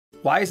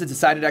Why is the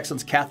Decided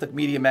Excellence Catholic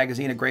Media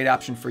magazine a great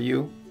option for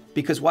you?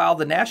 Because while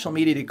the national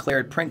media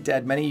declared print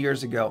dead many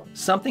years ago,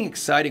 something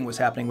exciting was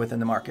happening within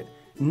the market.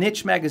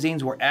 Niche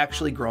magazines were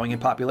actually growing in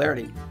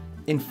popularity.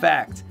 In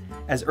fact,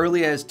 as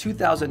early as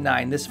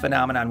 2009, this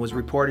phenomenon was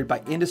reported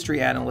by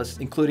industry analysts,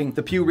 including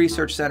the Pew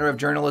Research Center of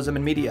Journalism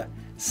and Media.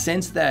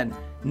 Since then,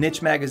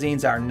 niche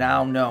magazines are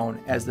now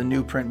known as the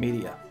new print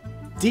media.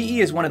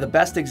 DE is one of the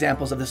best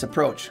examples of this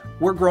approach.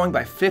 We're growing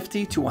by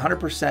 50 to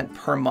 100%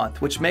 per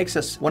month, which makes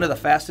us one of the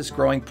fastest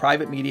growing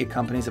private media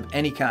companies of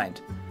any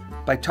kind.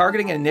 By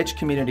targeting a niche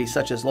community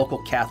such as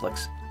local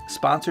Catholics,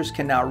 sponsors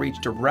can now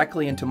reach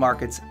directly into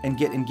markets and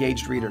get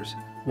engaged readers.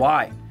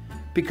 Why?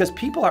 Because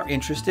people are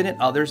interested in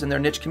others in their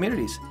niche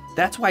communities.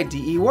 That's why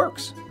DE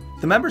works.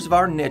 The members of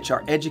our niche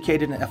are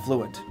educated and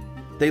affluent.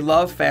 They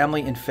love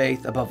family and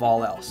faith above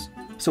all else.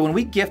 So when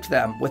we gift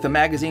them with a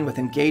magazine with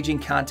engaging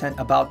content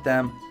about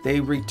them, they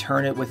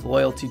return it with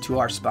loyalty to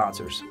our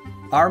sponsors.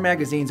 Our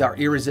magazines are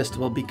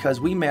irresistible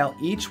because we mail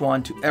each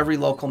one to every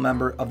local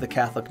member of the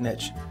Catholic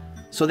niche,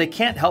 so they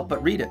can't help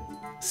but read it.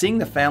 Seeing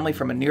the family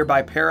from a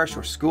nearby parish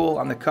or school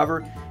on the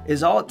cover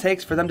is all it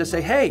takes for them to say,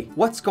 "Hey,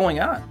 what's going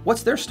on?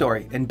 What's their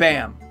story?" And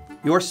bam,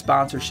 your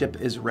sponsorship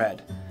is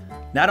read.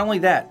 Not only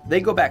that,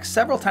 they go back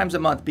several times a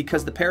month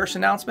because the parish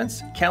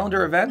announcements,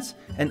 calendar events,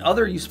 and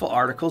other useful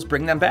articles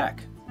bring them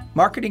back.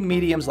 Marketing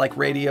mediums like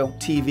radio,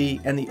 TV,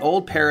 and the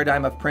old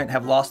paradigm of print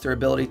have lost their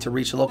ability to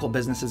reach local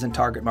businesses and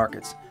target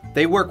markets.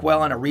 They work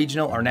well on a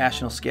regional or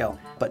national scale,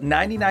 but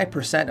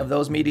 99% of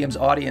those mediums'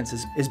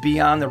 audiences is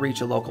beyond the reach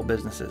of local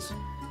businesses,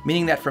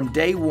 meaning that from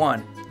day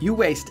one, you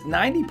waste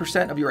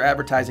 90% of your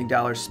advertising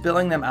dollars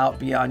spilling them out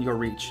beyond your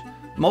reach.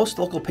 Most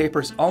local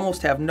papers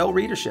almost have no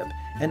readership,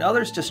 and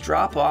others just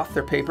drop off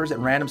their papers at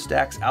random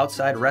stacks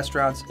outside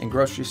restaurants and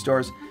grocery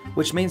stores,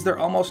 which means they're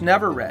almost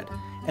never read.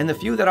 And the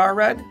few that are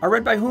read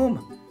by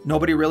whom?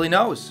 Nobody really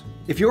knows.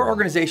 If your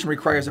organization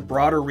requires a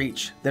broader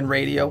reach, then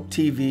radio,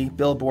 TV,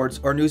 billboards,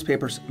 or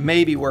newspapers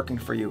may be working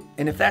for you.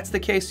 And if that's the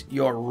case,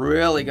 you're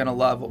really going to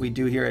love what we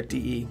do here at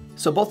DE.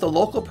 So both the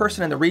local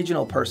person and the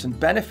regional person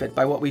benefit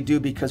by what we do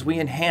because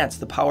we enhance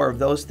the power of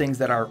those things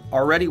that are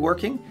already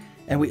working,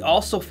 and we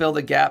also fill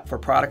the gap for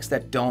products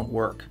that don't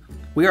work.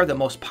 We are the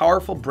most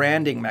powerful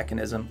branding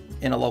mechanism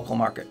in a local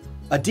market.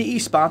 A DE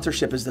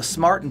sponsorship is the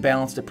smart and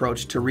balanced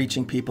approach to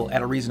reaching people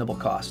at a reasonable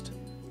cost.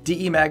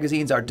 DE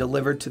magazines are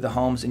delivered to the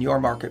homes in your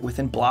market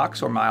within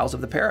blocks or miles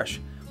of the parish,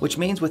 which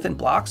means within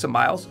blocks and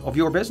miles of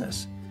your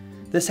business.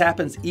 This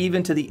happens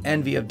even to the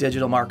envy of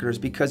digital marketers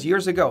because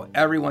years ago,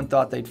 everyone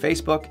thought they'd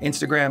Facebook,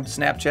 Instagram,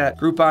 Snapchat,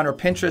 Groupon, or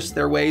Pinterest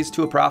their ways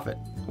to a profit.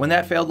 When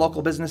that failed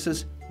local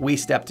businesses, we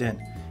stepped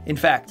in. In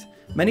fact,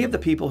 many of the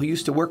people who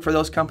used to work for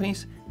those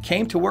companies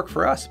came to work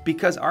for us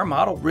because our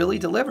model really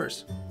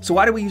delivers. So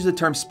why do we use the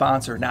term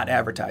sponsor, not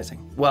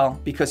advertising? Well,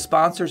 because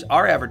sponsors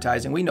are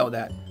advertising, we know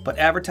that, but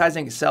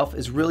advertising itself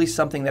is really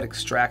something that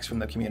extracts from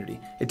the community.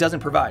 It doesn't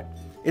provide.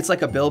 It's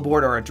like a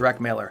billboard or a direct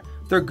mailer.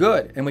 They're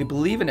good, and we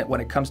believe in it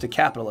when it comes to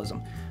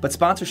capitalism. But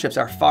sponsorships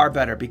are far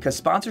better because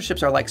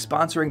sponsorships are like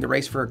sponsoring the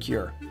race for a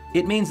cure.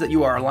 It means that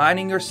you are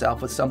aligning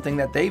yourself with something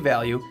that they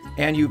value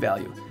and you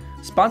value.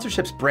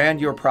 Sponsorships brand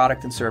your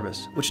product and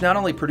service, which not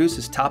only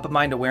produces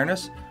top-of-mind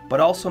awareness, but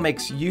also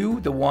makes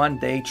you the one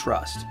they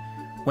trust.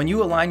 When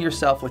you align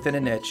yourself within a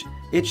niche,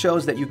 it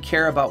shows that you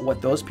care about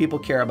what those people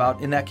care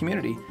about in that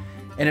community.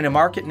 And in a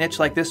market niche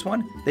like this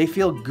one, they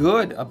feel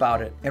good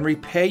about it and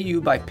repay you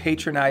by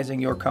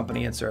patronizing your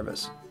company and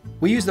service.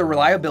 We use the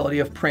reliability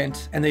of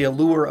print and the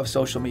allure of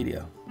social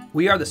media.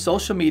 We are the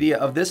social media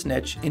of this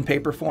niche in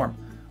paper form.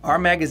 Our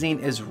magazine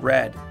is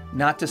read,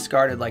 not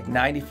discarded like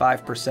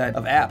 95%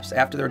 of apps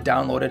after they're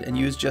downloaded and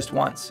used just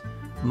once.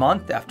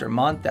 Month after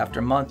month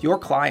after month, your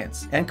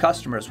clients and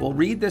customers will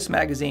read this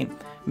magazine,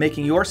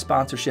 making your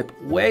sponsorship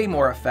way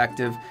more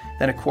effective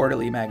than a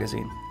quarterly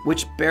magazine,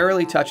 which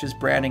barely touches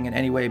branding in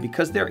any way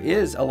because there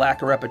is a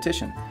lack of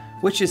repetition,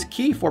 which is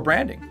key for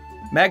branding.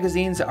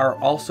 Magazines are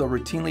also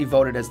routinely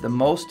voted as the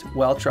most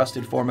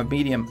well-trusted form of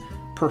medium,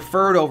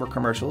 preferred over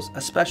commercials,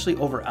 especially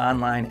over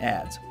online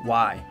ads.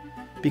 Why?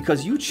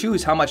 Because you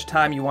choose how much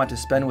time you want to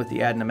spend with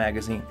the ad in a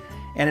magazine,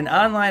 and an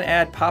online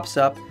ad pops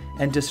up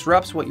and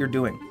disrupts what you're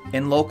doing.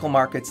 In local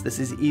markets, this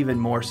is even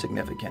more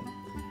significant.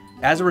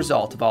 As a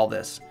result of all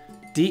this,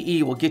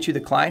 DE will get you the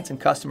clients and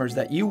customers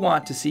that you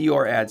want to see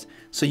your ads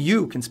so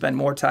you can spend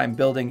more time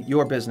building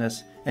your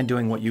business and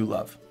doing what you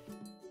love.